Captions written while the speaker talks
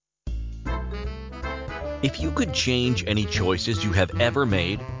If you could change any choices you have ever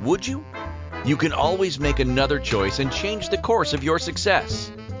made, would you? You can always make another choice and change the course of your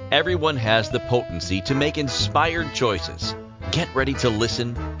success. Everyone has the potency to make inspired choices. Get ready to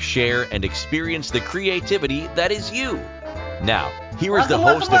listen, share, and experience the creativity that is you. Now, here is the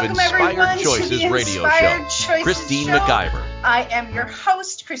host of Inspired Choices Radio Show, Christine McIver. I am your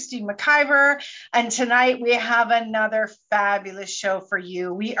host, Christine McIver, and tonight we have another fabulous show for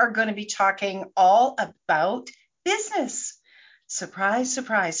you. We are going to be talking all about business. Surprise,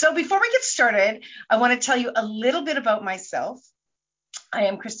 surprise. So before we get started, I want to tell you a little bit about myself. I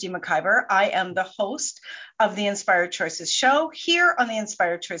am Christine McIver. I am the host of the Inspired Choices show here on the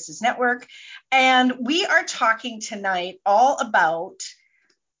Inspired Choices Network. And we are talking tonight all about,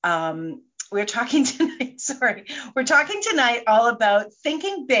 we're talking tonight all about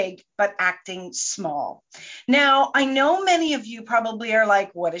thinking big, but acting small. Now, I know many of you probably are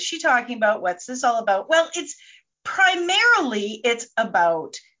like, what is she talking about? What's this all about? Well, it's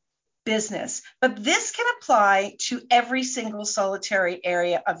about business, but this can apply to every single solitary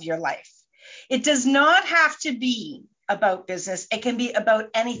area of your life. It does not have to be about business. It can be about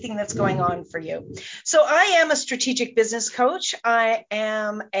anything that's going on for you. So I am a strategic business coach. I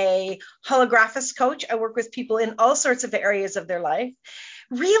am a holographist coach. I work with people in all sorts of areas of their life.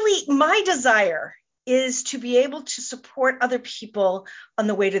 Really, my desire is to be able to support other people on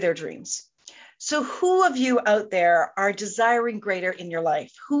the way to their dreams. So who of you out there are desiring greater in your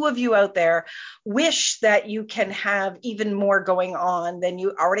life? Who of you out there wish that you can have even more going on than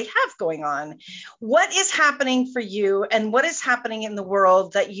you already have going on? What is happening for you and what is happening in the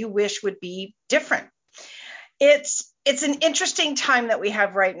world that you wish would be different? It's an interesting time that we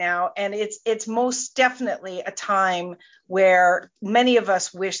have right now, and it's most definitely a time where many of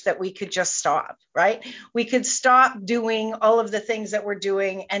us wish that we could just stop, right? We could stop doing all of the things that we're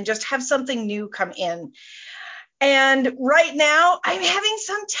doing and just have something new come in. And right now, I'm having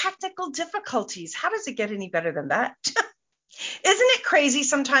some technical difficulties. How does it get any better than that? Isn't it crazy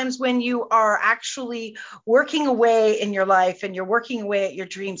sometimes when you are actually working away in your life and you're working away at your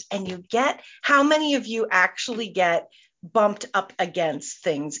dreams and you get, how many of you actually get bumped up against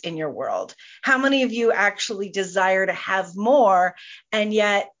things in your world? How many of you actually desire to have more and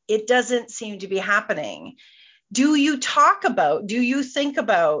yet it doesn't seem to be happening? Do you think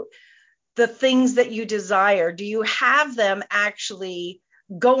about the things that you desire? Do you have them actually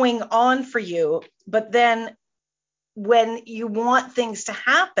going on for you? But then when you want things to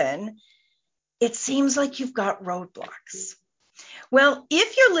happen, it seems like you've got roadblocks. Well,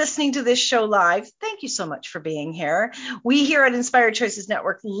 if you're listening to this show live, thank you so much for being here. We here at Inspired Choices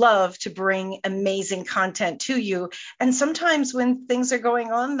Network love to bring amazing content to you. And sometimes when things are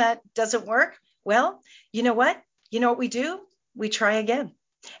going on that doesn't work, well, you know what? You know what we do? We try again.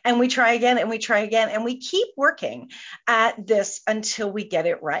 And we try again and we try again. And we keep working at this until we get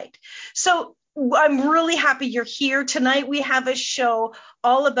it right. So I'm really happy you're here tonight. We have a show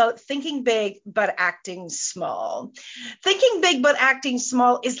all about thinking big, but acting small. Thinking big, but acting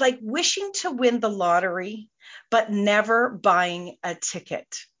small is like wishing to win the lottery, but never buying a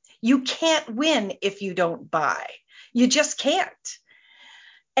ticket. You can't win if you don't buy. You just can't.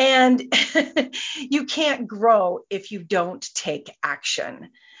 And you can't grow if you don't take action.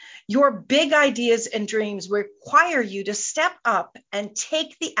 Your big ideas and dreams require you to step up and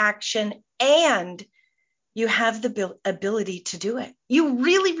take the action, and you have the ability to do it. You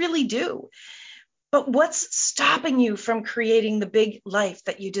really, really do. But what's stopping you from creating the big life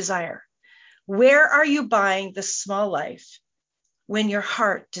that you desire? Where are you buying the small life when your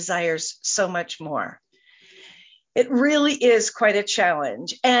heart desires so much more? It really is quite a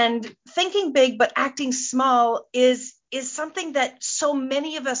challenge. And thinking big but acting small is something that so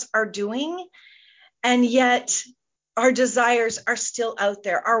many of us are doing, and yet our desires are still out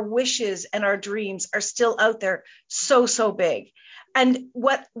there. Our wishes and our dreams are still out there, so big. And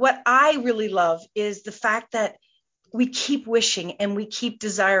what I really love is the fact that we keep wishing and we keep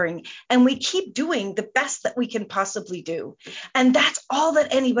desiring and we keep doing the best that we can possibly do. And that's all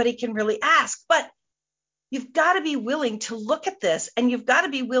that anybody can really ask. But you've got to be willing to look at this, and you've got to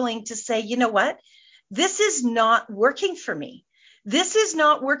be willing to say, you know what? This is not working for me. This is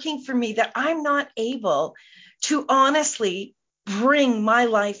not working for me, that I'm not able to honestly bring my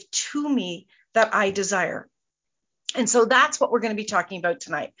life to me that I desire. And so that's what we're going to be talking about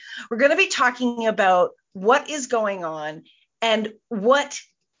tonight. We're going to be talking about what is going on and what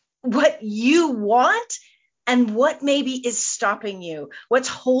you want and what maybe is stopping you, what's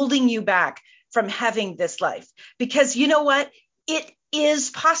holding you back from having this life. Because you know what? It is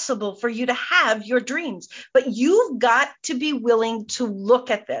possible for you to have your dreams, but you've got to be willing to look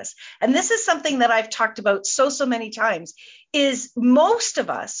at this. And this is something that I've talked about so many times, is most of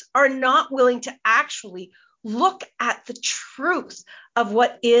us are not willing to actually look at the truth of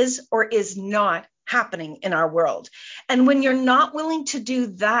what is or is not happening in our world. And when you're not willing to do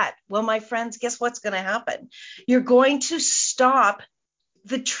that, well, my friends, guess what's going to happen? You're going to stop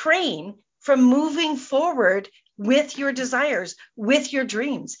the train from moving forward with your desires, with your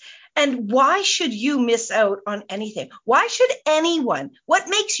dreams. And why should you miss out on anything? Why should anyone? What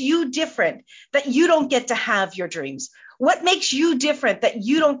makes you different that you don't get to have your dreams? What makes you different that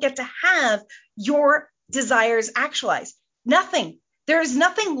you don't get to have your desires actualized? Nothing. There is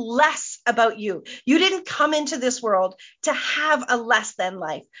nothing less about you. You didn't come into this world to have a less than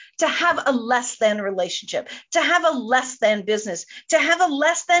life, to have a less than relationship, to have a less than business, to have a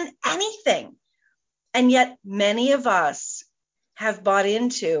less than anything. And yet many of us have bought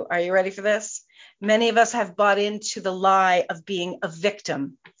into, are you ready for this? Many of us have bought into the lie of being a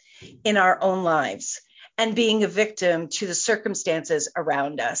victim in our own lives and being a victim to the circumstances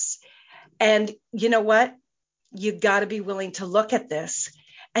around us. And you know what? You've got to be willing to look at this,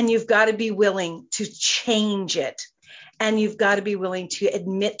 and you've got to be willing to change it. And you've got to be willing to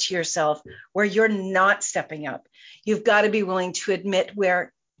admit to yourself where you're not stepping up. You've got to be willing to admit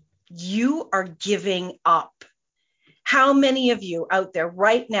where you are giving up. How many of you out there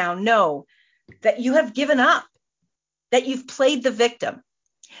right now know that you have given up, that you've played the victim,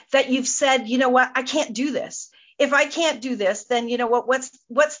 that you've said, you know what, I can't do this. If I can't do this, then you know what,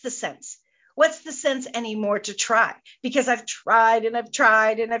 what's the sense? What's the sense anymore to try? Because I've tried and I've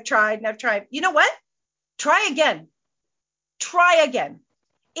tried and I've tried and I've tried. You know what? Try again. Try again.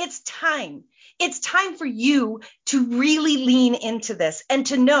 It's time. It's time for you to really lean into this and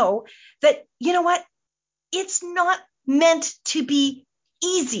to know that, you know what? It's not meant to be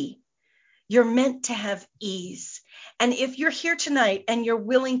easy. You're meant to have ease. And if you're here tonight and you're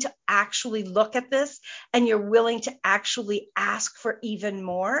willing to actually look at this, and you're willing to actually ask for even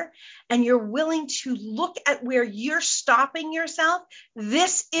more, and you're willing to look at where you're stopping yourself,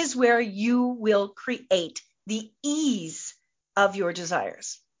 this is where you will create the ease of your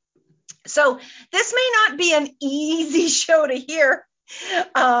desires. So this may not be an easy show to hear.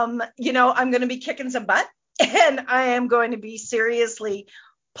 I'm going to be kicking some butt, and I am going to be seriously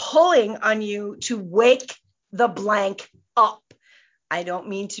pulling on you to wake the blank up. I don't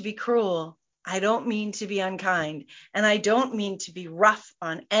mean to be cruel. I don't mean to be unkind. And I don't mean to be rough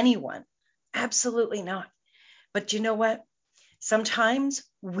on anyone. Absolutely not. But you know what? Sometimes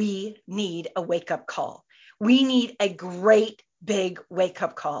we need a wake-up call. We need a great big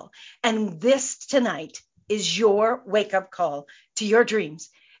wake-up call. And this tonight is your wake-up call to your dreams.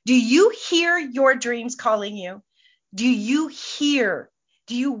 Do you hear your dreams calling you? Do you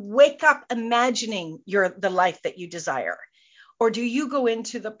wake up imagining the life that you desire? Or do you go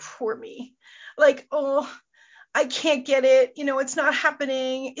into the poor me? Like, oh, I can't get it. It's not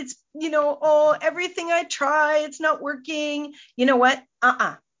happening. It's, everything I try, it's not working. You know what?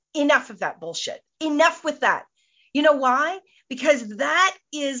 Enough of that bullshit. Enough with that. You know why? Because that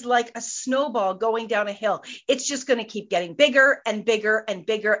is like a snowball going down a hill. It's just going to keep getting bigger and bigger and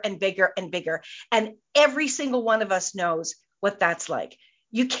bigger and bigger and bigger. And every single one of us knows what that's like.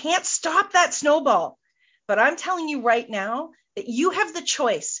 You can't stop that snowball. But I'm telling you right now that you have the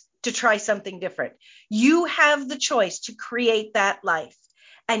choice to try something different. You have the choice to create that life.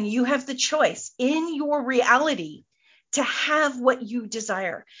 And you have the choice in your reality to have what you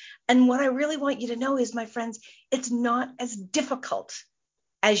desire. And what I really want you to know is, my friends, it's not as difficult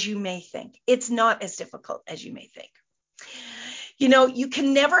as you may think. It's not as difficult as you may think. You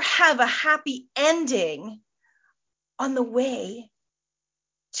can never have a happy ending on the way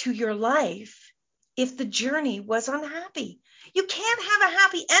to your life if the journey was unhappy. You can't have a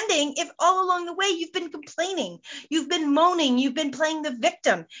happy ending if all along the way you've been complaining, you've been moaning, you've been playing the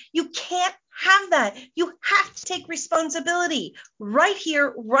victim. You can't have that. You have to take responsibility right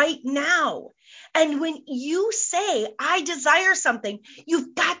here, right now. And when you say, I desire something,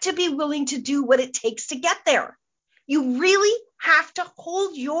 you've got to be willing to do what it takes to get there. You really have to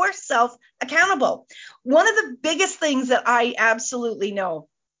hold yourself accountable. One of the biggest things that I absolutely know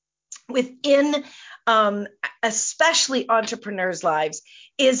within especially entrepreneurs' lives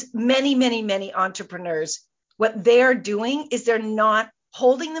is many entrepreneurs, what they're doing is they're not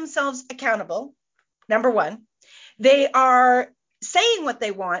holding themselves accountable. Number one, they are saying what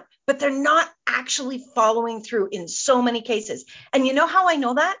they want, but they're not actually following through in so many cases. And you know how I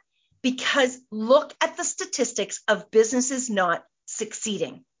know that? Because look at the statistics of businesses not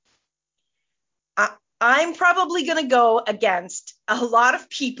succeeding. I'm probably going to go against a lot of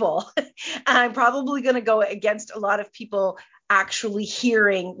people. I'm probably going to go against a lot of people actually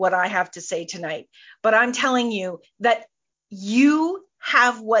hearing what I have to say tonight. But I'm telling you that you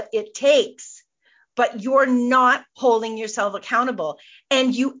have what it takes, but you're not holding yourself accountable.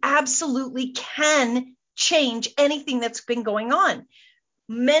 And you absolutely can change anything that's been going on.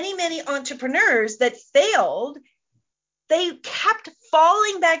 Many entrepreneurs that failed, they kept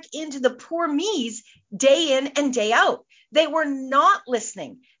falling back into the poor me's day in and day out. They were not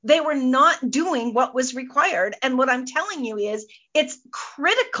listening. They were not doing what was required. And what I'm telling you is it's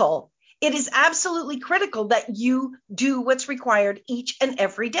critical. It is absolutely critical that you do what's required each and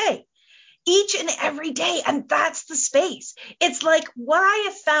every day. Each and every day. And that's the space. It's like what I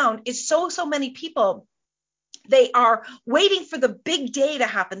have found is so many people, they are waiting for the big day to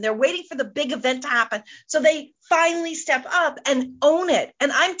happen. They're waiting for the big event to happen. So they finally step up and own it.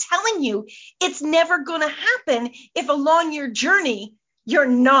 And I'm telling you, it's never going to happen if along your journey, you're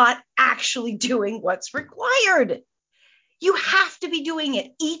not actually doing what's required. You have to be doing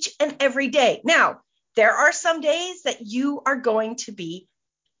it each and every day. Now, there are some days that you are going to be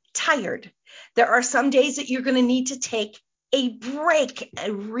tired. There are some days that you're going to need to take a break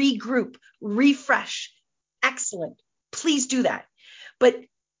and regroup, refresh. Excellent. Please do that. But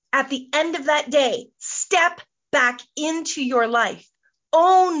at the end of that day, step back into your life,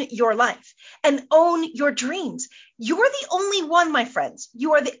 own your life, and own your dreams. You're the only one, my friends.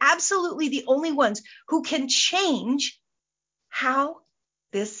 You are absolutely the only ones who can change how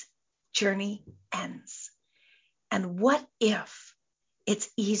this journey ends. And what if it's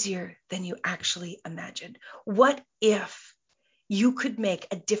easier than you actually imagined? What if you could make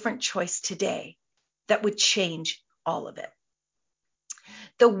a different choice today that would change all of it?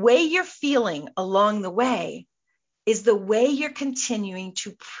 The way you're feeling along the way is the way you're continuing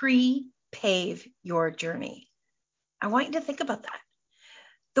to pre-pave your journey. I want you to think about that.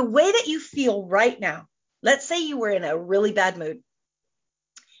 The way that you feel right now, let's say you were in a really bad mood.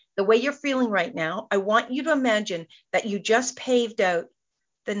 The way you're feeling right now, I want you to imagine that you just paved out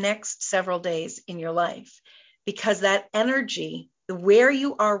the next several days in your life, because that energy, where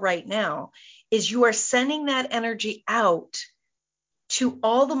you are right now, is you are sending that energy out to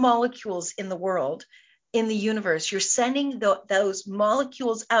all the molecules in the world, in the universe. You're sending those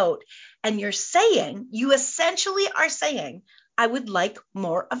molecules out, and you essentially are saying, I would like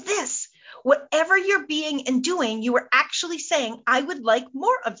more of this. Whatever you're being and doing, you are actually saying, I would like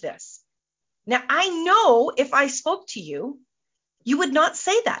more of this. Now, I know if I spoke to you, you would not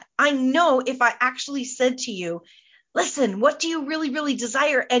say that. I know if I actually said to you, listen, what do you really, really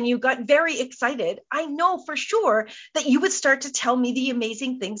desire? And you got very excited. I know for sure that you would start to tell me the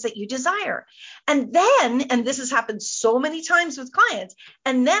amazing things that you desire. And then, and this has happened so many times with clients,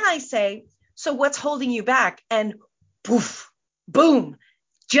 and then I say, so what's holding you back? And poof, boom,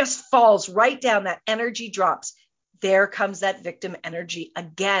 just falls right down. That energy drops. There comes that victim energy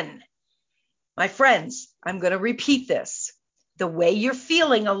again. My friends, I'm going to repeat this. The way you're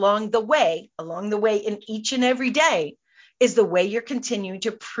feeling along the way in each and every day is the way you're continuing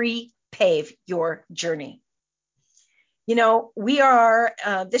to pre-pave your journey. You know,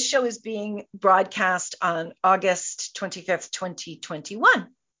 this show is being broadcast on August 25th, 2021.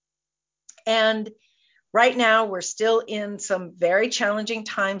 And right now we're still in some very challenging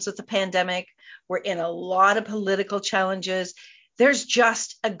times with the pandemic. We're in a lot of political challenges. There's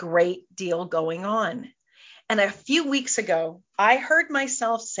just a great deal going on. And a few weeks ago, I heard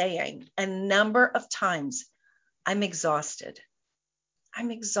myself saying a number of times, I'm exhausted. I'm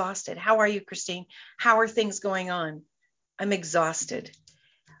exhausted. How are you, Christine? How are things going on? I'm exhausted.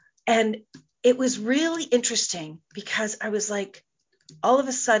 And it was really interesting because I was like, all of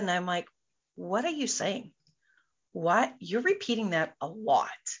a sudden, I'm like, what are you saying? What? You're repeating that a lot.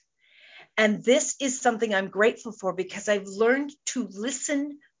 And this is something I'm grateful for, because I've learned to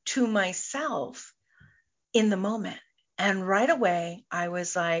listen to myself in the moment. And right away, I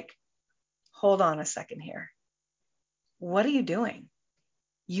was like, hold on a second here. What are you doing?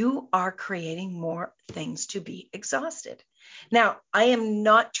 You are creating more things to be exhausted. Now, I am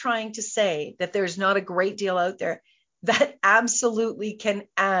not trying to say that there's not a great deal out there that absolutely can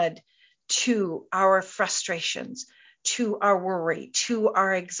add to our frustrations, to our worry, to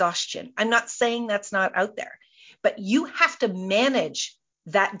our exhaustion. I'm not saying that's not out there, but you have to manage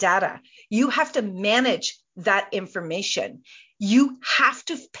that data. You have to manage that information. You have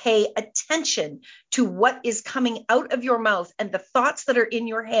to pay attention to what is coming out of your mouth and the thoughts that are in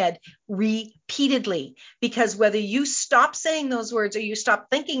your head repeatedly, because whether you stop saying those words or you stop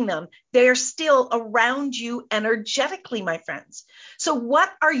thinking them, they're still around you energetically, my friends. So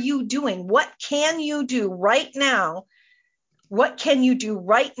what are you doing? What can you do right now? What can you do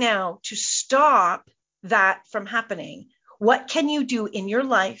right now to stop that from happening? What can you do in your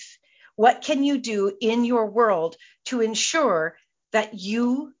life? What can you do in your world to ensure that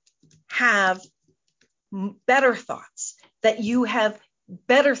you have better thoughts, that you have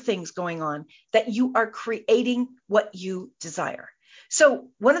better things going on, that you are creating what you desire? So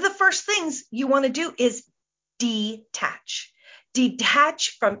one of the first things you want to do is detach.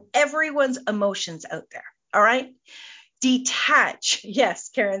 Detach from everyone's emotions out there. All right? Detach. Yes,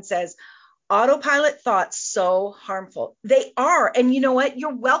 Karen says, autopilot thoughts so harmful. They are. And you know what?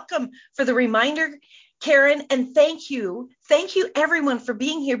 You're welcome for the reminder, Karen. And thank you. Thank you, everyone, for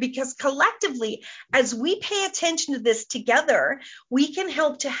being here, because collectively, as we pay attention to this together, we can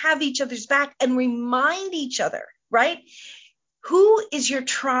help to have each other's back and remind each other, right? Who is your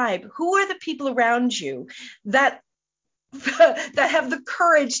tribe? Who are the people around you that, that have the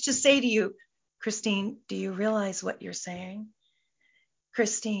courage to say to you, Christine, do you realize what you're saying?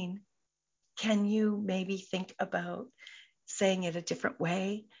 Christine, can you maybe think about saying it a different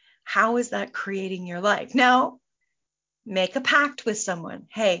way? How is that creating your life? Now, make a pact with someone.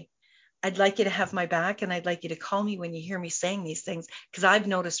 Hey, I'd like you to have my back, and I'd like you to call me when you hear me saying these things, because I've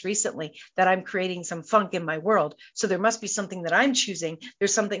noticed recently that I'm creating some funk in my world. So there must be something that I'm choosing.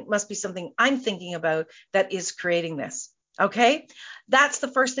 Must be something I'm thinking about that is creating this. Okay, that's the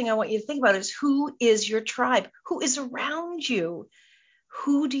first thing I want you to think about, is who is your tribe? Who is around you?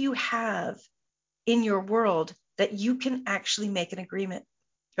 Who do you have in your world that you can actually make an agreement,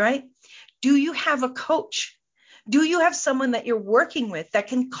 right? Do you have a coach? Do you have someone that you're working with that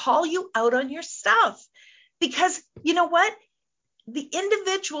can call you out on your stuff? Because you know what? The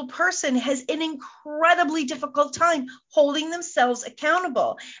individual person has an incredibly difficult time holding themselves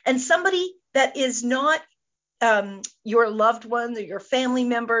accountable. And somebody that is not your loved ones or your family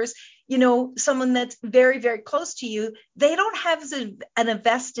members, you know, someone that's very, very close to you, they don't have an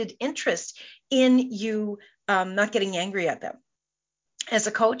vested interest in you not getting angry at them. As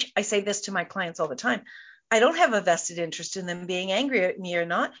a coach, I say this to my clients all the time. I don't have a vested interest in them being angry at me or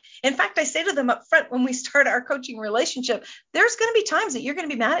not. In fact, I say to them up front when we start our coaching relationship, there's going to be times that you're going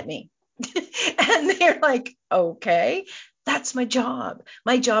to be mad at me. And they're like, okay, that's my job.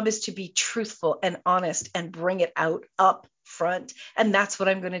 My job is to be truthful and honest and bring it out up front. And that's what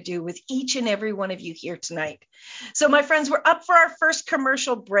I'm going to do with each and every one of you here tonight. So my friends, we're up for our first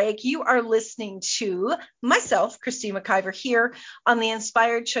commercial break. You are listening to myself, Christine McIver, here on the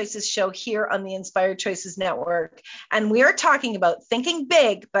Inspired Choices show here on the Inspired Choices Network. And we are talking about thinking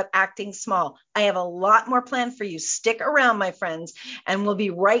big, but acting small. I have a lot more planned for you. Stick around, my friends, and we'll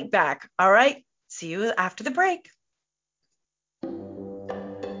be right back. All right. See you after the break.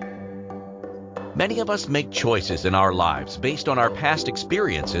 Many of us make choices in our lives based on our past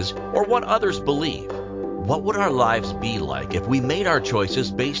experiences or what others believe. What would our lives be like if we made our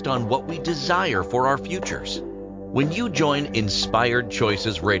choices based on what we desire for our futures? When you join Inspired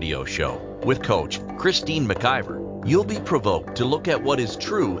Choices radio show with Coach Christine McIver, you'll be provoked to look at what is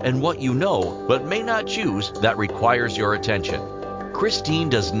true and what you know but may not choose that requires your attention. Christine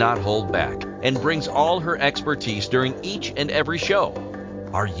does not hold back and brings all her expertise during each and every show.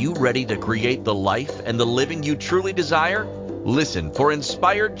 Are you ready to create the life and the living you truly desire? Listen for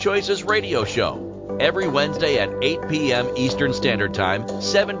Inspired Choices radio show every Wednesday at 8 p.m. Eastern Standard Time,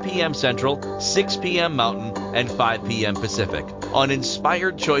 7 p.m. Central, 6 p.m. Mountain, and 5 p.m. Pacific on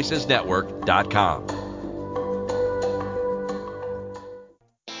InspiredChoicesNetwork.com.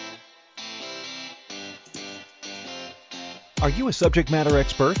 Are you a subject matter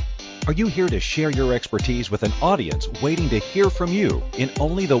expert? Are you here to share your expertise with an audience waiting to hear from you in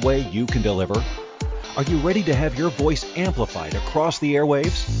only the way you can deliver? Are you ready to have your voice amplified across the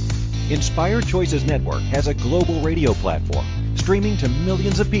airwaves? Inspired Choices Network has a global radio platform streaming to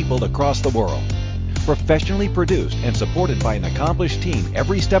millions of people across the world. Professionally produced and supported by an accomplished team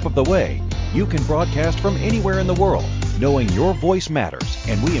every step of the way, you can broadcast from anywhere in the world, knowing your voice matters,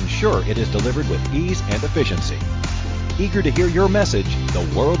 and we ensure it is delivered with ease and efficiency. Eager to hear your message, the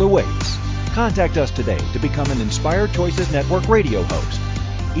world awaits. Contact us today to become an Inspired Choices Network radio host.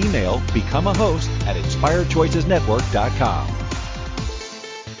 Email becomeahost@inspiredchoicesnetwork.com.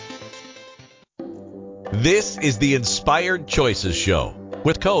 This is the Inspired Choices Show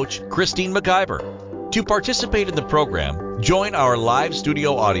with Coach Christine McIver. To participate in the program, join our live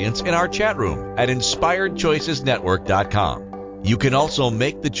studio audience in our chat room at inspiredchoicesnetwork.com. You can also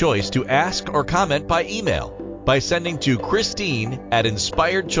make the choice to ask or comment by email by sending to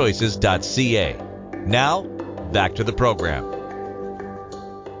Christine@inspiredchoices.ca. Now, back to the program.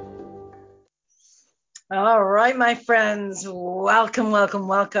 All right, my friends, welcome, welcome,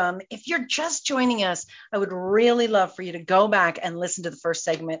 welcome. If you're just joining us, I would really love for you to go back and listen to the first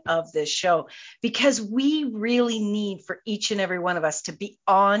segment of this show, because we really need for each and every one of us to be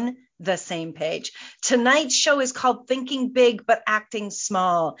on the same page. Tonight's show is called Thinking Big but Acting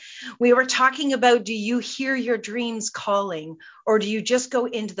Small. We were talking about, do you hear your dreams calling, or do you just go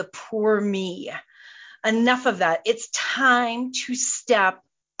into the poor me? Enough of that. It's time to step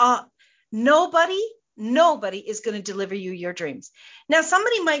up. Nobody is going to deliver you your dreams. Now,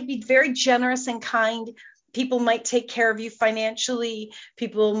 somebody might be very generous and kind. People might take care of you financially.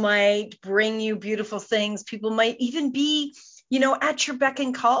 People might bring you beautiful things. People might even be, at your beck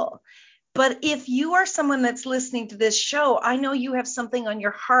and call. But if you are someone that's listening to this show, I know you have something on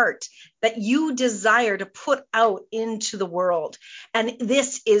your heart that you desire to put out into the world. And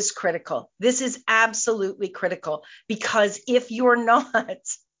this is critical. This is absolutely critical, because if you are not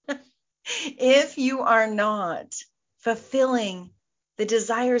fulfilling the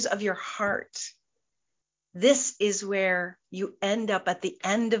desires of your heart, this is where you end up at the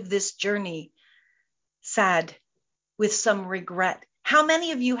end of this journey, sad, with some regret. How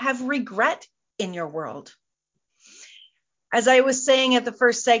many of you have regret in your world? As I was saying at the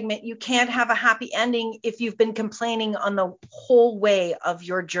first segment, you can't have a happy ending if you've been complaining on the whole way of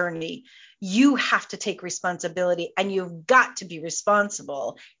your journey. You have to take responsibility, and you've got to be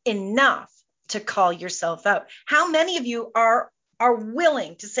responsible enough to call yourself out. How many of you are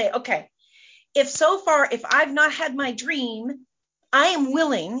willing to say, okay, if I've not had my dream, I am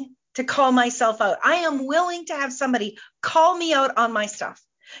willing to call myself out. I am willing to have somebody call me out on my stuff.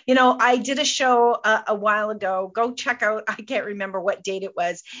 I did a show a while ago. Go check out, I can't remember what date it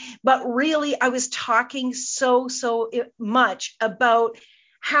was, but really I was talking so much about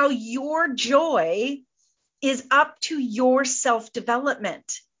how your joy is up to your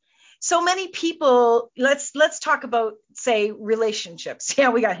self-development. So many people, let's talk about, say, relationships. Yeah,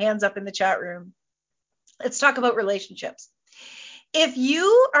 we got hands up in the chat room. Let's talk about relationships. If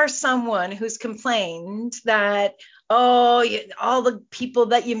you are someone who's complained that, all the people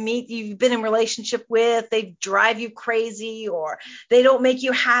that you meet, you've been in relationship with, they drive you crazy, or they don't make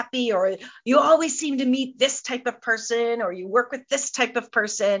you happy, or you always seem to meet this type of person, or you work with this type of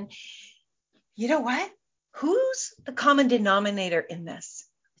person, you know what? Who's the common denominator in this?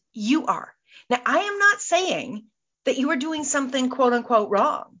 You are. Now, I am not saying that you are doing something quote unquote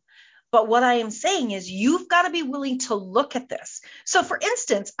wrong. But what I am saying is you've got to be willing to look at this. So for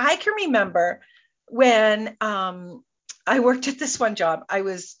instance, I can remember when I worked at this one job. I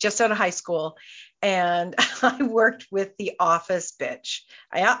was just out of high school, and I worked with the office bitch.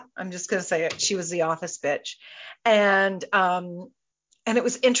 I'm just going to say it. She was the office bitch. And it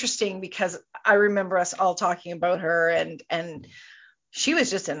was interesting because I remember us all talking about her, and she was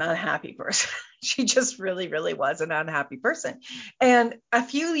just an unhappy person. She just really, really was an unhappy person. And a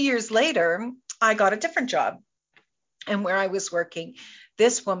few years later, I got a different job. And where I was working,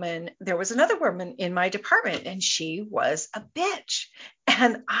 there was another woman in my department, and she was a bitch.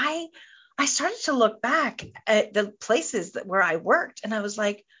 And I started to look back at the places where I worked, and I was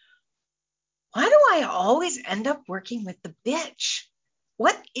like, why do I always end up working with the bitch?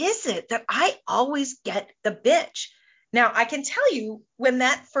 What is it that I always get the bitch? Now, I can tell you, when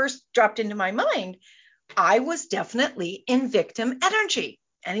that first dropped into my mind, I was definitely in victim energy.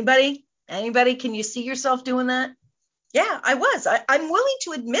 Anybody? Can you see yourself doing that? Yeah, I was. I'm willing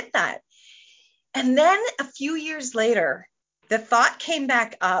to admit that. And then a few years later, the thought came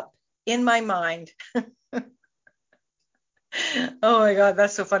back up in my mind. Oh my God,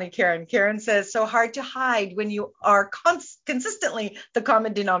 that's so funny, Karen. Karen says, so hard to hide when you are consistently the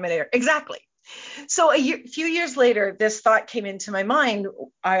common denominator. Exactly. So few years later, this thought came into my mind.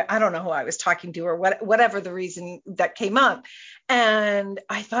 I don't know who I was talking to, or whatever the reason that came up. And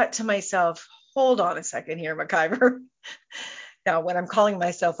I thought to myself, hold on a second here, McIver. Now, when I'm calling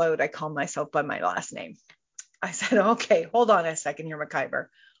myself out, I call myself by my last name. I said, okay, hold on a second here, McIver.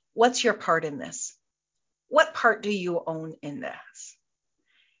 What's your part in this? What part do you own in this?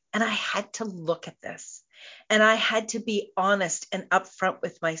 And I had to look at this. And I had to be honest and upfront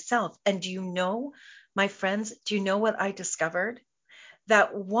with myself. And do you know, my friends, do you know what I discovered?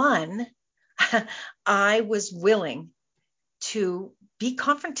 That one, I was willing to be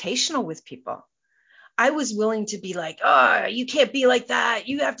confrontational with people. I was willing to be like, oh, you can't be like that.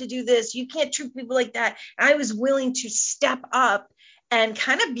 You have to do this. You can't treat people like that. I was willing to step up and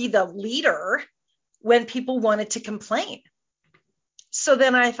kind of be the leader when people wanted to complain. So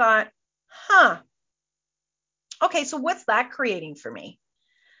then I thought, okay, so what's that creating for me?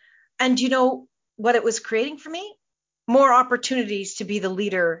 And you know what it was creating for me? More opportunities to be the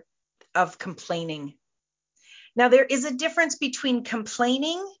leader of complaining. Now, there is a difference between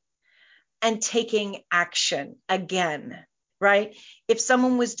complaining and taking action again, right? If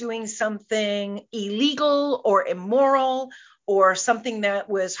someone was doing something illegal or immoral or something that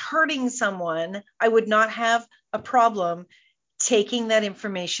was hurting someone, I would not have a problem taking that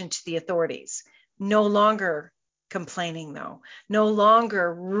information to the authorities. No longer complaining, though. No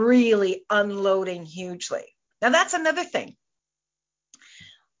longer really unloading hugely. Now, that's another thing.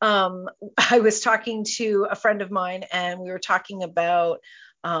 I was talking to a friend of mine, and we were talking about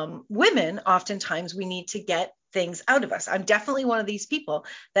women. Oftentimes, we need to get things out of us. I'm definitely one of these people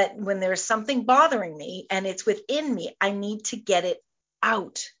that when there's something bothering me and it's within me, I need to get it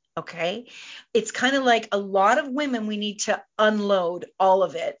out. Okay. It's kind of like a lot of women, we need to unload all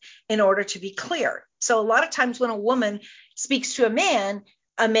of it in order to be clear. So a lot of times when a woman speaks to a man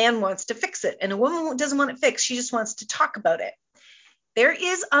wants to fix it, and a woman doesn't want it fixed. She just wants to talk about it. There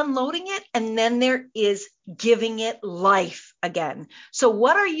is unloading it, and then there is giving it life again. So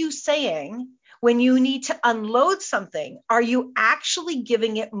what are you saying when you need to unload something? Are you actually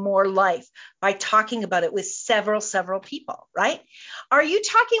giving it more life by talking about it with several people, right? Are you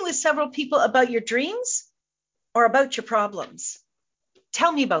talking with several people about your dreams or about your problems?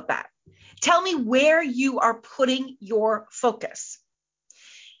 Tell me about that. Tell me where you are putting your focus.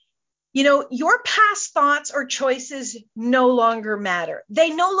 You know, your past thoughts or choices no longer matter. They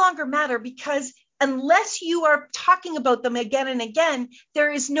no longer matter because unless you are talking about them again and again,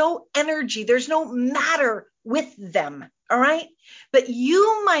 there is no energy, there's no matter with them. All right. But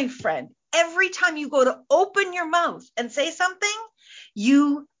you, my friend, every time you go to open your mouth and say something,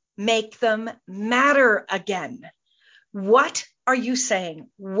 you make them matter again. What are you saying?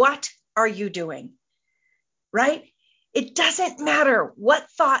 What are you doing? Right? It doesn't matter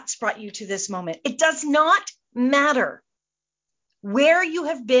what thoughts brought you to this moment. It does not matter where you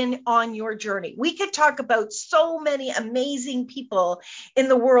have been on your journey. We could talk about so many amazing people in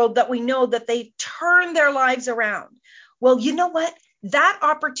the world that we know that they've turned their lives around. Well, you know what? That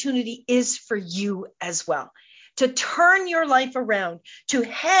opportunity is for you as well. To turn your life around, to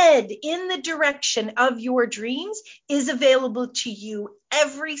head in the direction of your dreams is available to you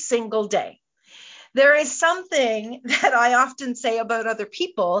every single day. There is something that I often say about other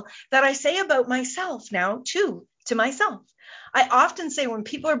people that I say about myself now too, to myself. I often say when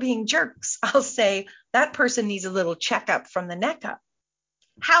people are being jerks, I'll say that person needs a little checkup from the neck up.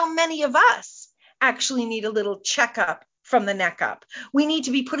 How many of us actually need a little checkup from the neck up? We need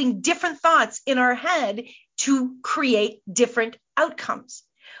to be putting different thoughts in our head to create different outcomes.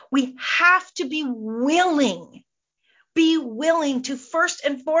 We have to be willing to first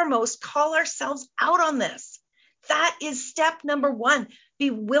and foremost call ourselves out on this. That is step number one. Be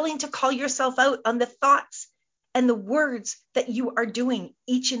willing to call yourself out on the thoughts and the words that you are doing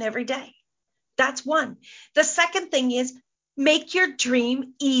each and every day. That's one. The second thing is make your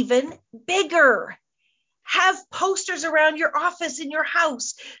dream even bigger. Have posters around your office, in your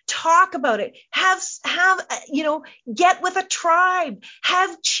house. Talk about it. Get with a tribe.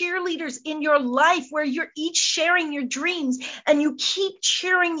 Have cheerleaders in your life where you're each sharing your dreams and you keep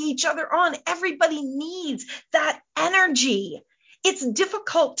cheering each other on. Everybody needs that energy. It's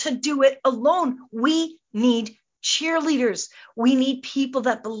difficult to do it alone. We need cheerleaders. We need people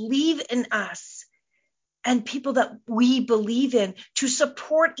that believe in us and people that we believe in to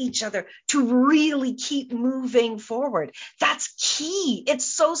support each other, to really keep moving forward. That's key. It's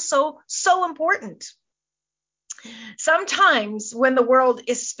so important. Sometimes when the world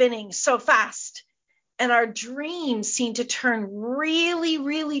is spinning so fast and our dreams seem to turn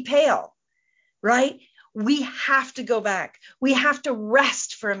really pale, right? We have to go back. We have to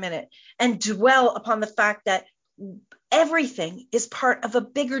rest for a minute and dwell upon the fact that everything is part of a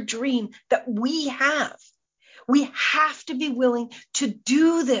bigger dream that we have. We have to be willing to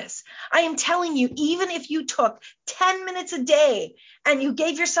do this. I am telling you, even if you took 10 minutes a day and you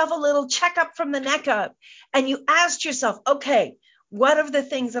gave yourself a little checkup from the neck up and you asked yourself, okay, what are the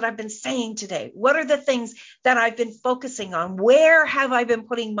things that I've been saying today? What are the things that I've been focusing on? Where have I been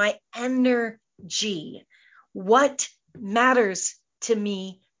putting my energy? What matters to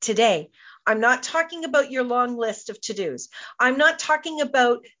me today? I'm not talking about your long list of to-dos. I'm not talking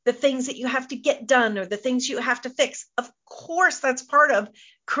about the things that you have to get done or the things you have to fix. Of course, that's part of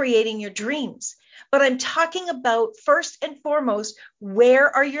creating your dreams. But I'm talking about, first and foremost,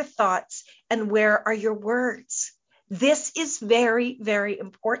 where are your thoughts and where are your words? This is very, very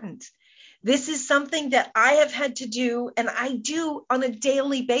important. This is something that I have had to do, and I do on a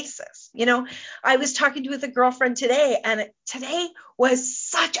daily basis. I was talking with a girlfriend today, and today was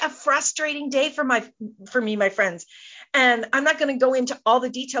such a frustrating day for me, my friends. And I'm not going to go into all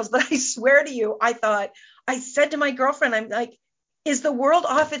the details, but I swear to you, I said to my girlfriend, I'm like, is the world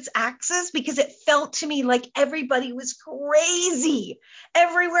off its axis? Because it felt to me like everybody was crazy.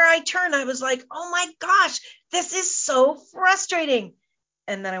 Everywhere I turned, I was like, oh my gosh, this is so frustrating.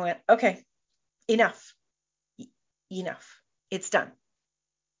 And then I went, okay, enough. It's done.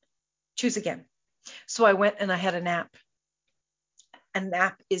 Choose again. So I went and I had a nap. A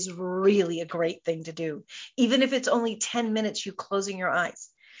nap is really a great thing to do. Even if it's only 10 minutes, you closing your eyes.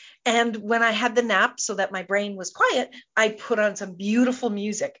 And when I had the nap so that my brain was quiet, I put on some beautiful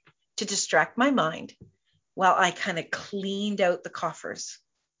music to distract my mind while I kind of cleaned out the coffers.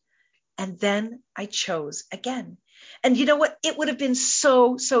 And then I chose again. And you know what? It would have been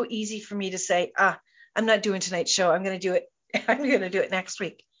so easy for me to say, I'm not doing tonight's show. I'm going to do it. I'm going to do it next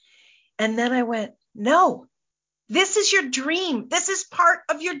week. And then I went, no, this is your dream. This is part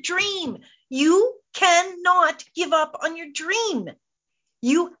of your dream. You cannot give up on your dream.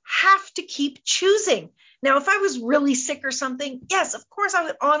 You have to keep choosing. Now, if I was really sick or something, yes, of course I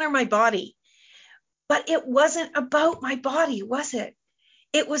would honor my body. But it wasn't about my body, was it?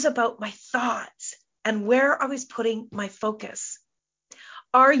 It was about my thoughts and where I was putting my focus.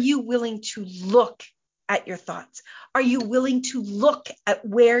 Are you willing to look at your thoughts? Are you willing to look at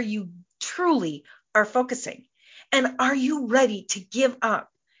where you truly are focusing? And are you ready to give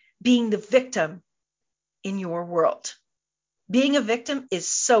up being the victim in your world? Being a victim is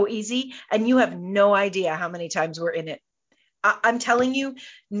so easy, and you have no idea how many times we're in it. I'm telling you,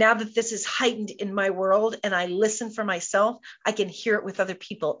 now that this is heightened in my world and I listen for myself, I can hear it with other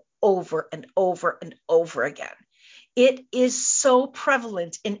people over and over and over again. It is so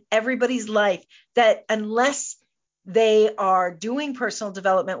prevalent in everybody's life that unless they are doing personal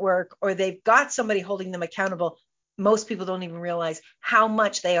development work or they've got somebody holding them accountable, most people don't even realize how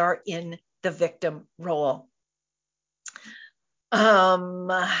much they are in the victim role.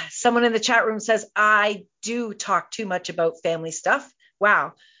 Someone in the chat room says, I do talk too much about family stuff.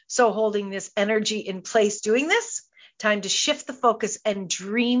 Wow. So holding this energy in place doing this, time to shift the focus and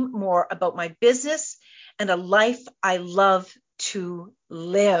dream more about my business and a life I love to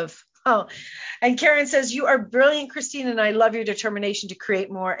live. Oh, and Karen says, you are brilliant, Christine, and I love your determination to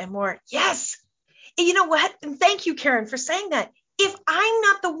create more and more. Yes. And you know what? And thank you, Karen, for saying that. If I'm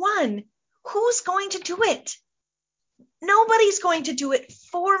not the one, who's going to do it? Nobody's going to do it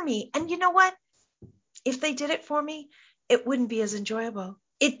for me. And you know what? If they did it for me, it wouldn't be as enjoyable.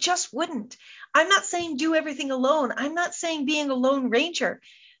 It just wouldn't. I'm not saying do everything alone. I'm not saying being a lone ranger.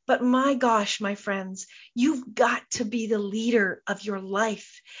 But my gosh, my friends, you've got to be the leader of your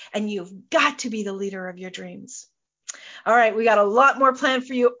life, and you've got to be the leader of your dreams. All right, we got a lot more planned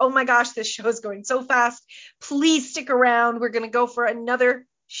for you. Oh my gosh, this show is going so fast. Please stick around. We're going to go for another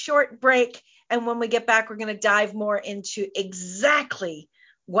short break. And when we get back, we're going to dive more into exactly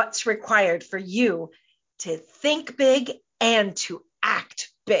what's required for you to think big and to act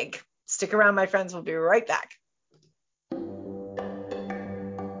big. Stick around, my friends. We'll be right back.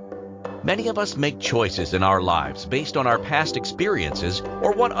 Many of us make choices in our lives based on our past experiences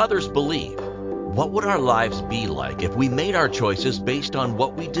or what others believe. What would our lives be like if we made our choices based on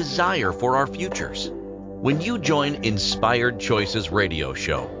what we desire for our futures? When you join Inspired Choices radio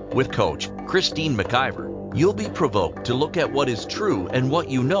show with Coach Christine McIver, you'll be provoked to look at what is true and what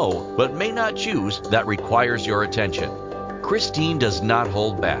you know but may not choose that requires your attention. Christine does not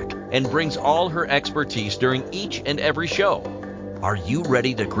hold back and brings all her expertise during each and every show. Are you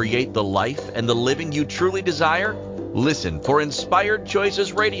ready to create the life and the living you truly desire? Listen for Inspired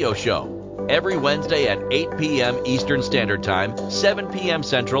Choices radio show every Wednesday at 8 p.m. Eastern Standard Time, 7 p.m.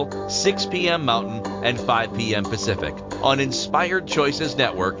 Central, 6 p.m. Mountain, and 5 p.m. Pacific on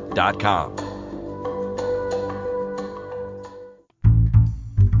InspiredChoicesNetwork.com.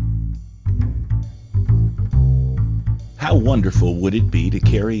 How wonderful would it be to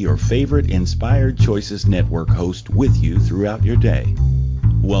carry your favorite Inspired Choices Network host with you throughout your day?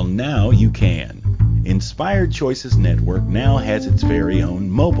 Well, now you can. Inspired Choices Network now has its very own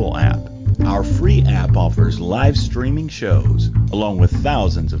mobile app. Our free app offers live streaming shows, along with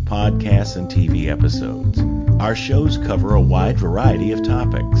thousands of podcasts and TV episodes. Our shows cover a wide variety of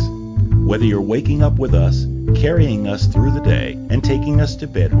topics. Whether you're waking up with us, carrying us through the day, and taking us to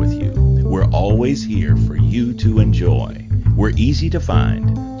bed with you, we're always here for you to enjoy. We're easy to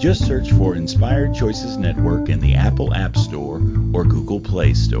find. Just search for Inspired Choices Network in the Apple App Store or Google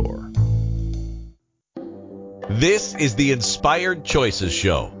Play Store. This is the Inspired Choices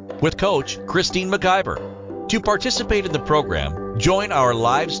Show with Coach Christine McIver. To participate in the program, join our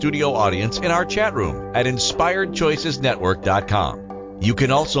live studio audience in our chat room at inspiredchoicesnetwork.com. You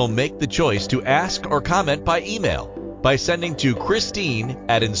can also make the choice to ask or comment by email by sending to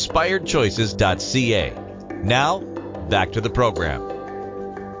Christine@inspiredchoices.ca. Now, back to the program.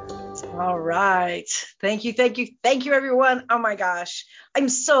 All right. Thank you, everyone. Oh my gosh. I'm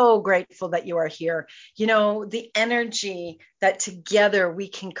so grateful that you are here. You know, the energy that together we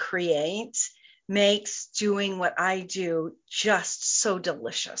can create makes doing what I do just so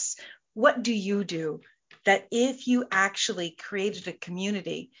delicious. What do you do that if you actually created a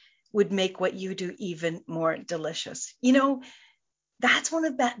community would make what you do even more delicious? You know, that's one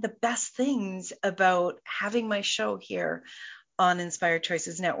of the best things about having my show here on Inspired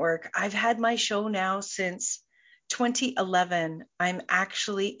Choices Network. I've had my show now since 2011. I'm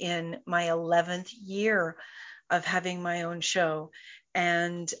actually in my 11th year of having my own show.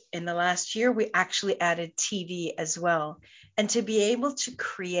 And in the last year, we actually added TV as well. And to be able to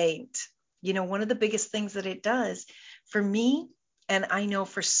create, you know, one of the biggest things that it does for me, and I know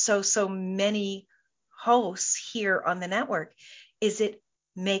for so many hosts here on the network, is it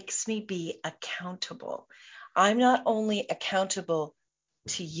makes me be accountable. I'm not only accountable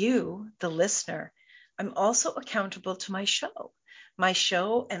to you, the listener, I'm also accountable to my show,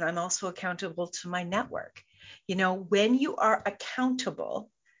 and I'm also accountable to my network. You know, when you are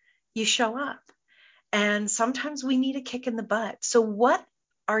accountable, you show up. And sometimes we need a kick in the butt. So what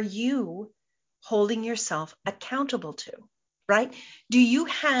are you holding yourself accountable to, right? Do you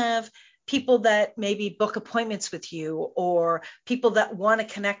have people that maybe book appointments with you, or people that want to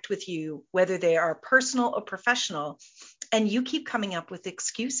connect with you, whether they are personal or professional, and you keep coming up with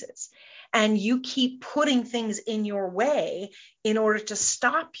excuses and you keep putting things in your way in order to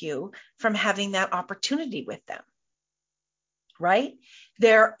stop you from having that opportunity with them, right?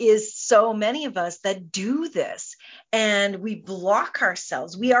 There is so many of us that do this, and we block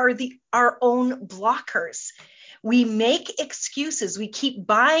ourselves. We are our own blockers. We make excuses. We keep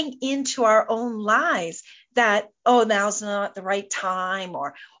buying into our own lies that, oh, now's not the right time,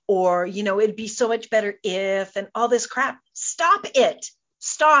 or, you know, it'd be so much better if, and all this crap. Stop it.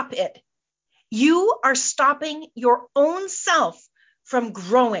 Stop it. You are stopping your own self from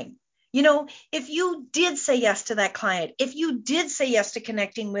growing. You know, if you did say yes to that client, if you did say yes to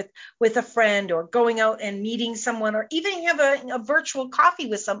connecting with a friend, or going out and meeting someone, or even have a virtual coffee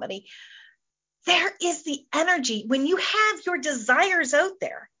with somebody, there is the energy when you have your desires out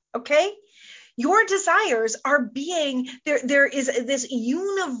there, okay? Your desires are being, there is this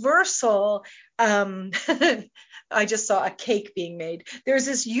universal, I just saw a cake being made. There's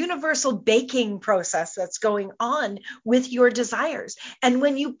this universal baking process that's going on with your desires. And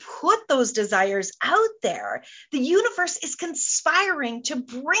when you put those desires out there, the universe is conspiring to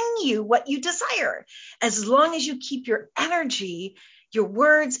bring you what you desire. As long as you keep your energy, your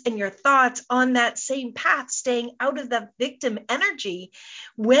words and your thoughts on that same path, staying out of the victim energy,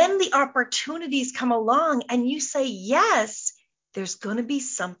 when the opportunities come along and you say yes, there's going to be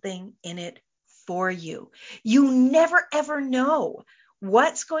something in it for you. You never, ever know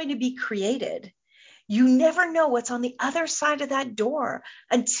what's going to be created. You never know what's on the other side of that door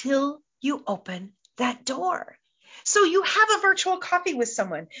until you open that door. So you have a virtual coffee with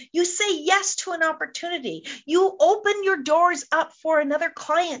someone. You say yes to an opportunity. You open your doors up for another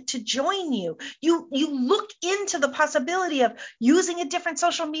client to join you. You look into the possibility of using a different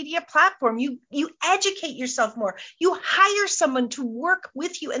social media platform. You educate yourself more. You hire someone to work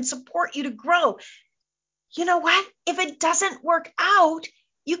with you and support you to grow. You know what? If it doesn't work out,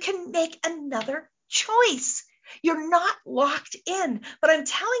 you can make another choice. You're not locked in, but I'm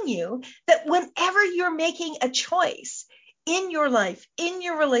telling you that whenever you're making a choice in your life, in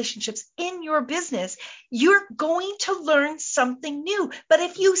your relationships, in your business, you're going to learn something new. But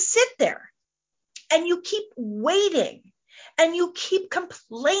if you sit there and you keep waiting and you keep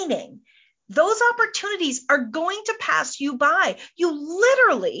complaining, those opportunities are going to pass you by. You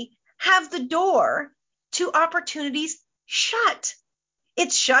literally have the door to opportunities shut.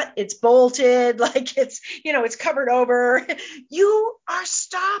 It's shut, it's bolted, like it's covered over. You are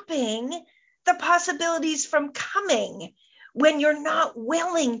stopping the possibilities from coming when you're not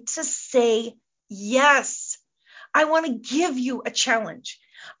willing to say yes. I want to give you a challenge.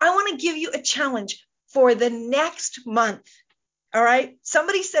 I want to give you a challenge for the next month. All right.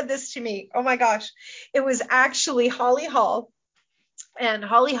 Somebody said this to me. Oh my gosh. It was actually Holly Hall. And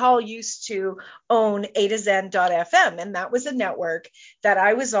Holly Hall used to own A to Zen.fm, and that was a network that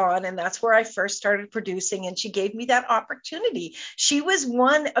I was on, and that's where I first started producing. And she gave me that opportunity. She was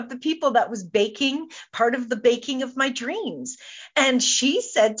one of the people that was part of the baking of my dreams. And she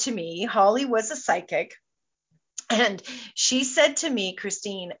said to me, Holly was a psychic, and she said to me,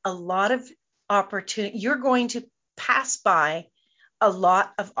 Christine, a lot of opportunity, you're going to pass by a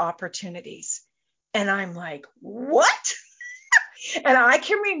lot of opportunities. And I'm like, what? And I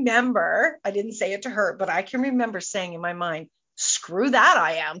can remember, I didn't say it to her, but I can remember saying in my mind, screw that,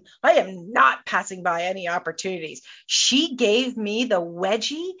 I am not passing by any opportunities. She gave me the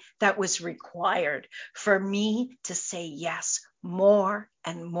wedgie that was required for me to say yes more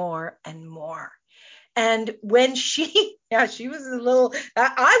and more and more. And when she was a little,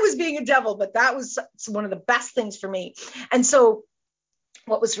 I was being a devil, but that was one of the best things for me. And so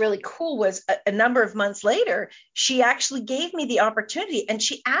what was really cool was a number of months later, she actually gave me the opportunity and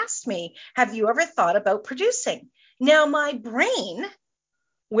she asked me, have you ever thought about producing? Now, my brain,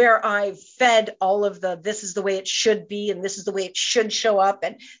 where I've fed all of this is the way it should be, and this is the way it should show up,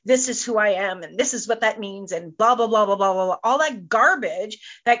 and this is who I am, and this is what that means, and blah, blah, blah, blah, blah, blah, all that garbage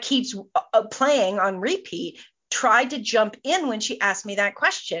that keeps playing on repeat, tried to jump in when she asked me that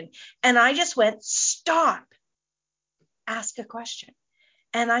question. And I just went, stop, ask a question.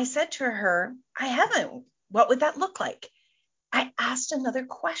 And I said to her, I haven't. What would that look like? I asked another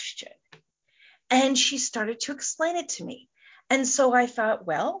question and she started to explain it to me. And so I thought,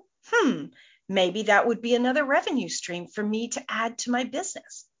 well, maybe that would be another revenue stream for me to add to my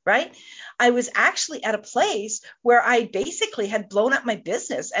business, right? I was actually at a place where I basically had blown up my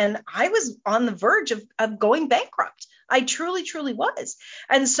business and I was on the verge of going bankrupt. I truly, truly was.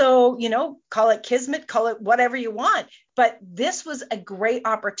 And so, call it kismet, call it whatever you want. But this was a great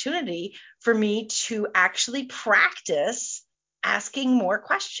opportunity for me to actually practice asking more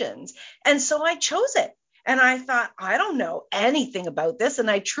questions. And so I chose it. And I thought, I don't know anything about this. And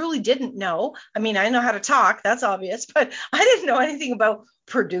I truly didn't know. I mean, I know how to talk, that's obvious, but I didn't know anything about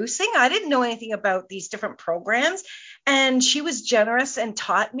producing. I didn't know anything about these different programs. And she was generous and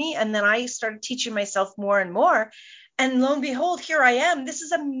taught me. And then I started teaching myself more and more. And lo and behold, here I am. This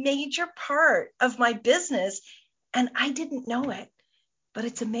is a major part of my business. And I didn't know it, but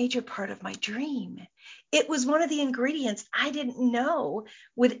it's a major part of my dream. It was one of the ingredients I didn't know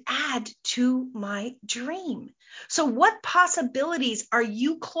would add to my dream. So what possibilities are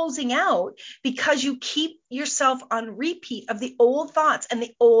you closing out because you keep yourself on repeat of the old thoughts and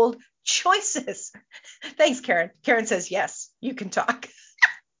the old choices? Thanks, Karen. Karen says, yes, you can talk.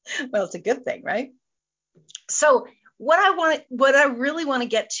 Well, it's a good thing, right? So what I really want to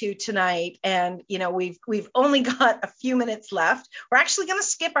get to tonight, and we've only got a few minutes left. We're actually going to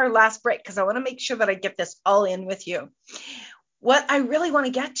skip our last break because I want to make sure that I get this all in with you. What I really want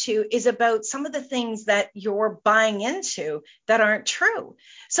to get to is about some of the things that you're buying into that aren't true.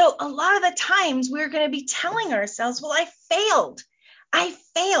 So a lot of the times we're going to be telling ourselves, well, I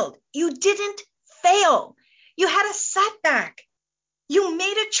failed. You didn't fail. You had a setback. You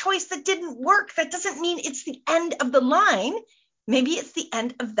made a choice that didn't work. That doesn't mean it's the end of the line. Maybe it's the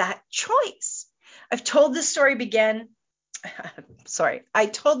end of that choice. I've told this story I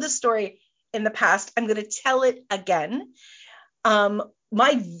told this story in the past. I'm going to tell it again.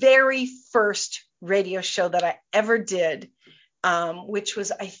 My very first radio show that I ever did, which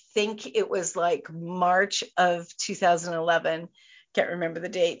was, I think it was like March of 2011. Can't remember the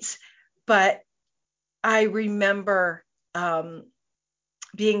dates, but I remember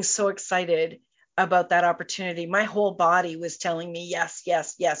being so excited about that opportunity. My whole body was telling me, yes,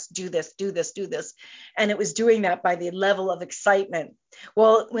 yes, yes, do this, do this, do this. And it was doing that by the level of excitement.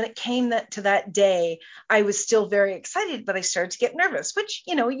 Well, when it came to that day, I was still very excited, but I started to get nervous, which,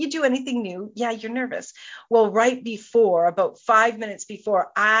 you do anything new. Yeah, you're nervous. Well, right before, about 5 minutes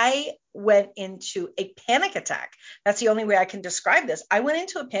before, I went into a panic attack. That's the only way I can describe this. I went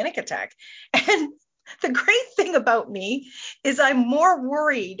into a panic attack. And the great thing about me is I'm more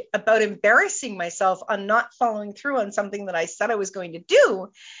worried about embarrassing myself on not following through on something that I said I was going to do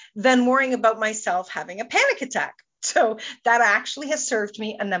than worrying about myself having a panic attack. So that actually has served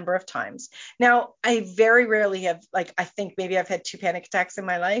me a number of times. Now, I very rarely have, I think maybe I've had 2 panic attacks in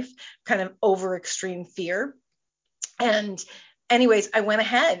my life, kind of over extreme fear. And anyways, I went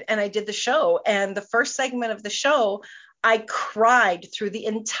ahead and I did the show. And the first segment of the show, I cried through the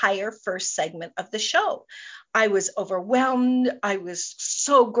entire first segment of the show. I was overwhelmed. I was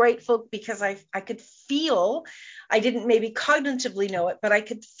so grateful because I could feel, I didn't maybe cognitively know it, but I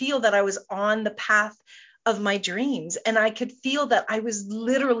could feel that I was on the path of my dreams. And I could feel that I was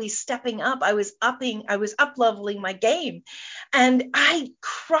literally stepping up. I was up leveling my game. And I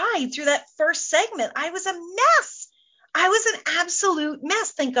cried through that first segment. I was a mess. I was an absolute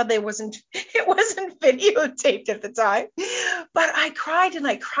mess. Thank God it wasn't videotaped at the time. But I cried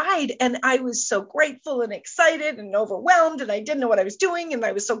and I was so grateful and excited and overwhelmed, and I didn't know what I was doing. And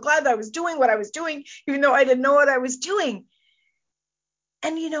I was so glad that I was doing what I was doing, even though I didn't know what I was doing.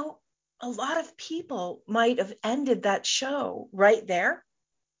 And a lot of people might have ended that show right there,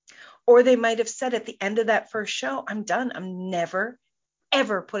 or they might have said at the end of that first show, I'm done. I'm never,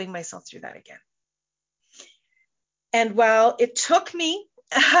 ever putting myself through that again. And while it took me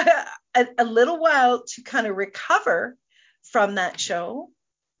a little while to kind of recover from that show,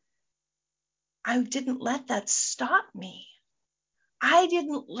 I didn't let that stop me. I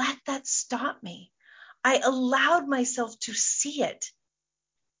allowed myself to see it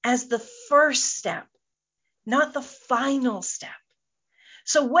as the first step, not the final step.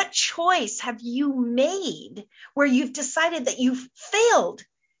 So what choice have you made where you've decided that you've failed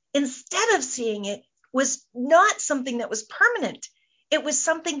instead of seeing it was not something that was permanent? It was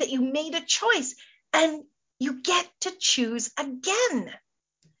something that you made a choice, and you get to choose again.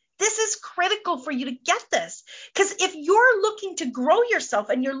 This is critical for you to get this, because if you're looking to grow yourself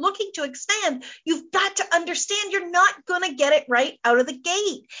and you're looking to expand, you've got to understand you're not going to get it right out of the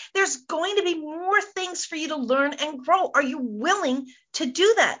gate. There's going to be more things for you to learn and grow. Are you willing to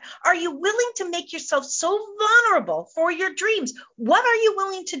do that? Are you willing to make yourself so vulnerable for your dreams? What are you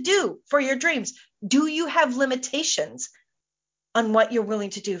willing to do for your dreams? Do you have limitations on what you're willing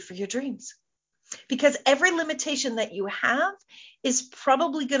to do for your dreams? Because every limitation that you have is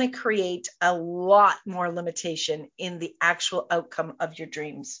probably going to create a lot more limitation in the actual outcome of your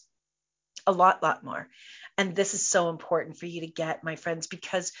dreams. A lot more. And this is so important for you to get, my friends,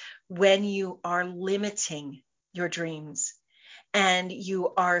 because when you are limiting your dreams and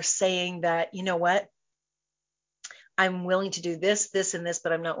you are saying that, you know what, I'm willing to do this, this, and this,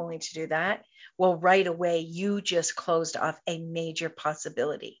 but I'm not willing to do that. Well, right away, you just closed off a major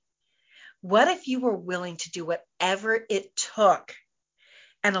possibility. What if you were willing to do whatever it took,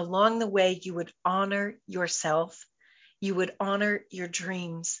 and along the way, you would honor yourself, you would honor your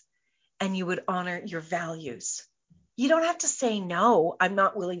dreams, and you would honor your values? You don't have to say, no, I'm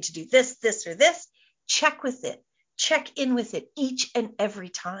not willing to do this, this, or this. Check with it. Check in with it each and every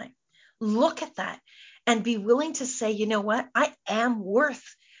time. Look at that and be willing to say, you know what? I am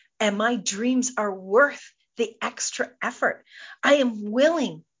worth, and my dreams are worth the extra effort. I am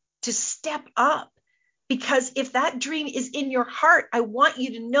willing to step up, because if that dream is in your heart, I want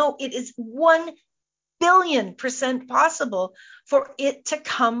you to know it is 1,000,000,000% possible for it to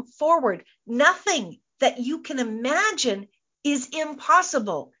come forward. Nothing that you can imagine is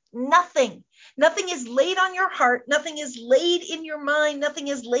impossible. Nothing is laid on your heart. Nothing is laid in your mind. Nothing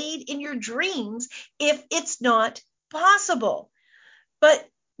is laid in your dreams if it's not possible. But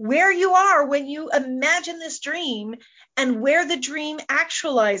where you are when you imagine this dream and where the dream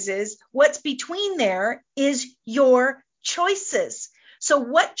actualizes, what's between there is your choices. So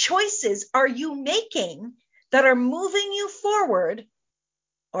what choices are you making that are moving you forward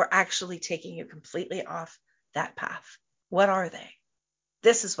or actually taking you completely off that path? What are they?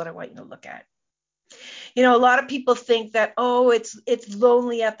 This is what I want you to look at. A lot of people think that, it's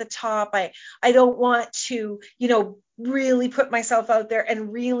lonely at the top. I don't want to, really put myself out there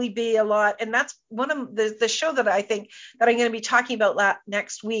and really be a lot. And that's one of the show that I think that I'm going to be talking about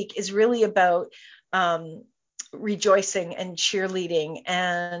next week is really about rejoicing and cheerleading.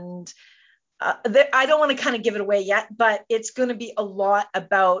 And I don't want to kind of give it away yet, but it's going to be a lot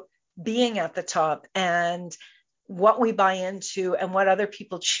about being at the top and what we buy into and what other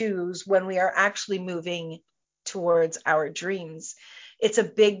people choose when we are actually moving towards our dreams. It's a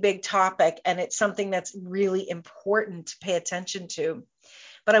big, big topic, and it's something that's really important to pay attention to.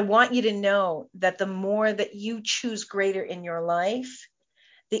 But I want you to know that the more that you choose greater in your life,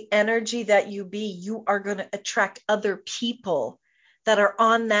 the energy that you are going to attract other people that are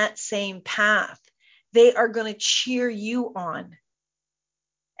on that same path. They are going to cheer you on,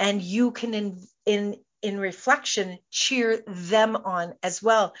 and you can in reflection, cheer them on as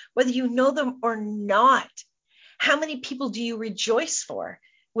well, whether you know them or not. How many people do you rejoice for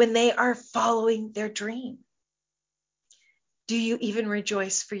when they are following their dream? Do you even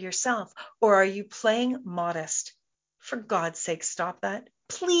rejoice for yourself, or are you playing modest? For God's sake, stop that.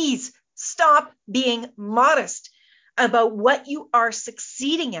 Please stop being modest about what you are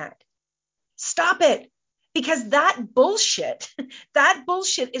succeeding at. Stop it. Because that bullshit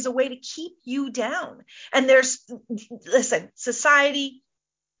is a way to keep you down. And listen, society,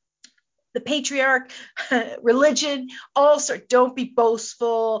 the patriarch, religion, also don't be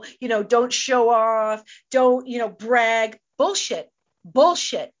boastful, don't show off, don't, brag. Bullshit.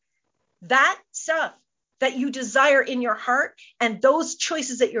 That stuff that you desire in your heart and those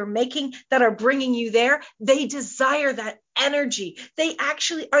choices that you're making that are bringing you there, they desire that energy. They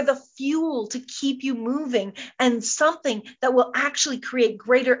actually are the fuel to keep you moving and something that will actually create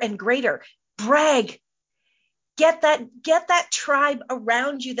greater and greater. Brag. Get that tribe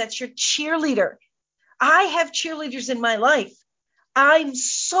around you that's your cheerleader. I have cheerleaders in my life. I'm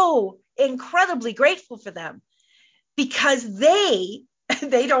so incredibly grateful for them because they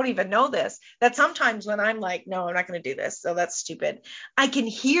don't even know this, that sometimes when I'm like, no, I'm not going to do this, so that's stupid, I can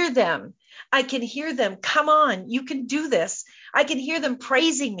hear them. Come on, you can do this. I can hear them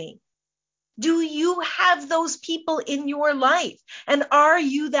praising me. Do you have those people in your life? And are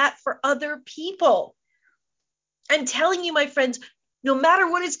you that for other people? I'm telling you, my friends, no matter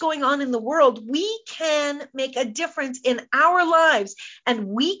what is going on in the world, we can make a difference in our lives and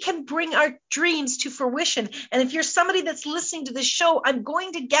we can bring our dreams to fruition. And if you're somebody that's listening to this show, I'm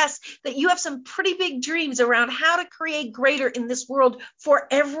going to guess that you have some pretty big dreams around how to create greater in this world for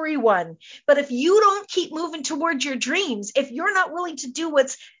everyone. But if you don't keep moving towards your dreams, if you're not willing to do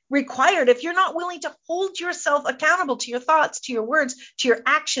what's required, if you're not willing to hold yourself accountable to your thoughts, to your words, to your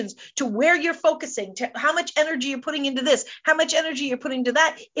actions, to where you're focusing, to how much energy you're putting into this, how much energy you're putting to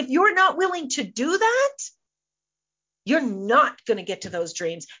that, if you're not willing to do that, you're not going to get to those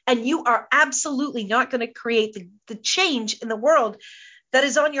dreams. And you are absolutely not going to create the change in the world that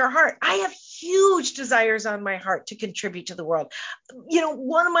is on your heart. I have huge desires on my heart to contribute to the world.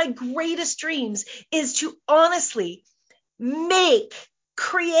 One of my greatest dreams is to honestly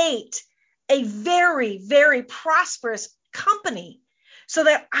create a very, very prosperous company so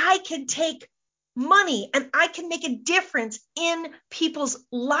that I can take money and I can make a difference in people's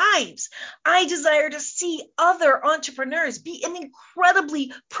lives. I desire to see other entrepreneurs be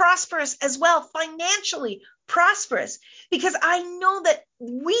incredibly prosperous as well, financially prosperous, because I know that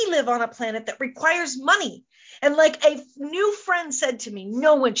we live on a planet that requires money. And like a new friend said to me,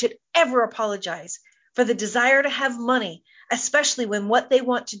 no one should ever apologize for the desire to have money, especially when what they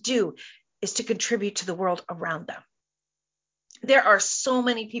want to do is to contribute to the world around them. There are so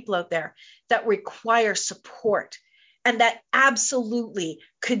many people out there that require support and that absolutely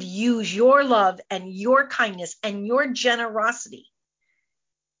could use your love and your kindness and your generosity.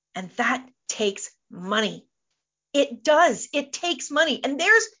 And that takes money. It does. It takes money. And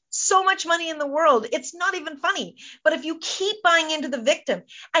there's so much money in the world. It's not even funny. But if you keep buying into the victim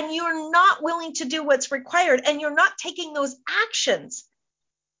and you're not willing to do what's required and you're not taking those actions,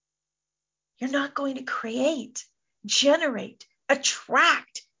 you're not going to generate,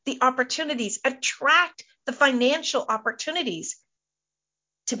 attract the opportunities, attract the financial opportunities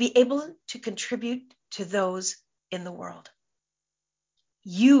to be able to contribute to those in the world.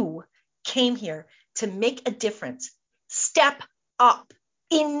 You came here to make a difference. Step up.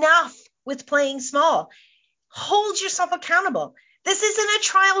 Enough with playing small. Hold yourself accountable. This isn't a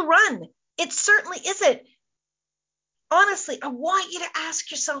trial run. It certainly isn't. Honestly, I want you to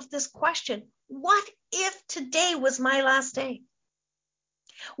ask yourself this question. What if today was my last day?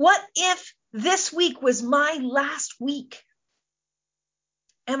 What if this week was my last week?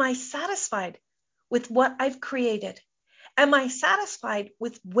 Am I satisfied with what I've created? Am I satisfied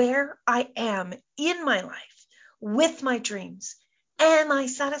with where I am in my life, with my dreams? Am I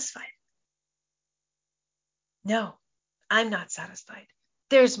satisfied? No, I'm not satisfied.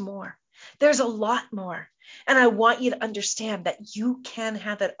 There's more. There's a lot more. And I want you to understand that you can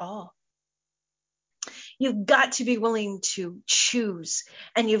have it all. You've got to be willing to choose,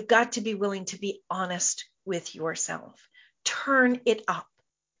 and you've got to be willing to be honest with yourself. Turn it up.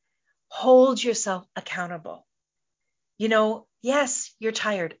 Hold yourself accountable. Yes, you're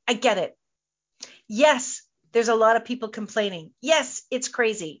tired. I get it. Yes, there's a lot of people complaining. Yes, it's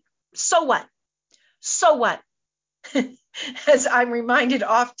crazy. So what? So what? As I'm reminded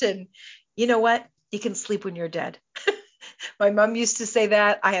often, you know what? You can sleep when you're dead. My mom used to say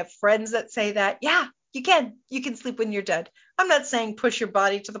that. I have friends that say that. Yeah, you can. You can sleep when you're dead. I'm not saying push your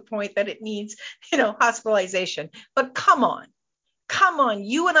body to the point that it needs, hospitalization. But come on.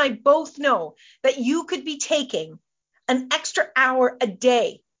 You and I both know that you could be taking an extra hour a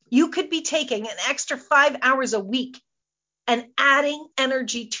day. You could be taking an extra 5 hours a week and adding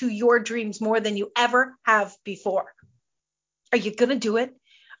energy to your dreams more than you ever have before. Are you going to do it?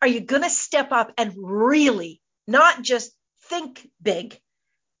 Are you going to step up and really not just think big,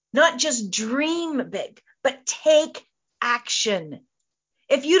 not just dream big, but take action?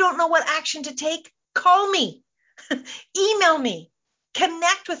 If you don't know what action to take, call me, email me,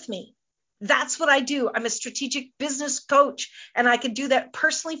 connect with me. That's what I do. I'm a strategic business coach, and I can do that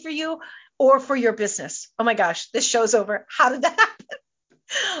personally for you or for your business. Oh my gosh, this show's over. How did that happen?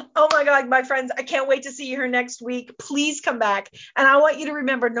 Oh my God, my friends, I can't wait to see you here next week. Please come back. And I want you to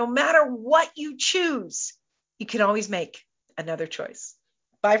remember, no matter what you choose, you can always make another choice.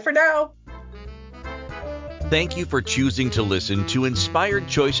 Bye for now. Thank you for choosing to listen to Inspired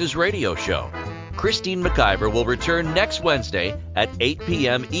Choices Radio Show. Christine McIver will return next Wednesday at 8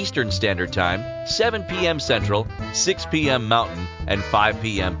 p.m. Eastern Standard Time, 7 p.m. Central, 6 p.m. Mountain, and 5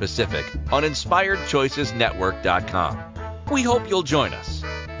 p.m. Pacific on InspiredChoicesNetwork.com. We hope you'll join us.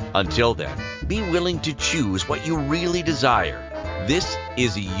 Until then, be willing to choose what you really desire. This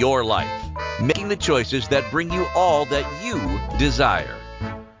is your life, making the choices that bring you all that you desire.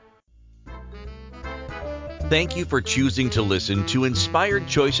 Thank you for choosing to listen to Inspired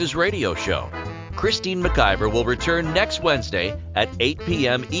Choices Radio Show. Christine McIver will return next Wednesday at 8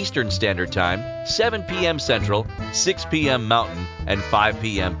 p.m. Eastern Standard Time, 7 p.m. Central, 6 p.m. Mountain, and 5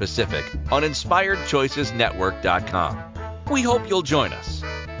 p.m. Pacific on InspiredChoicesNetwork.com. We hope you'll join us.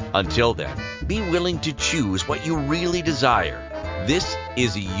 Until then, be willing to choose what you really desire. This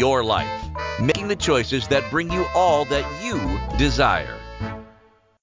is your life, making the choices that bring you all that you desire.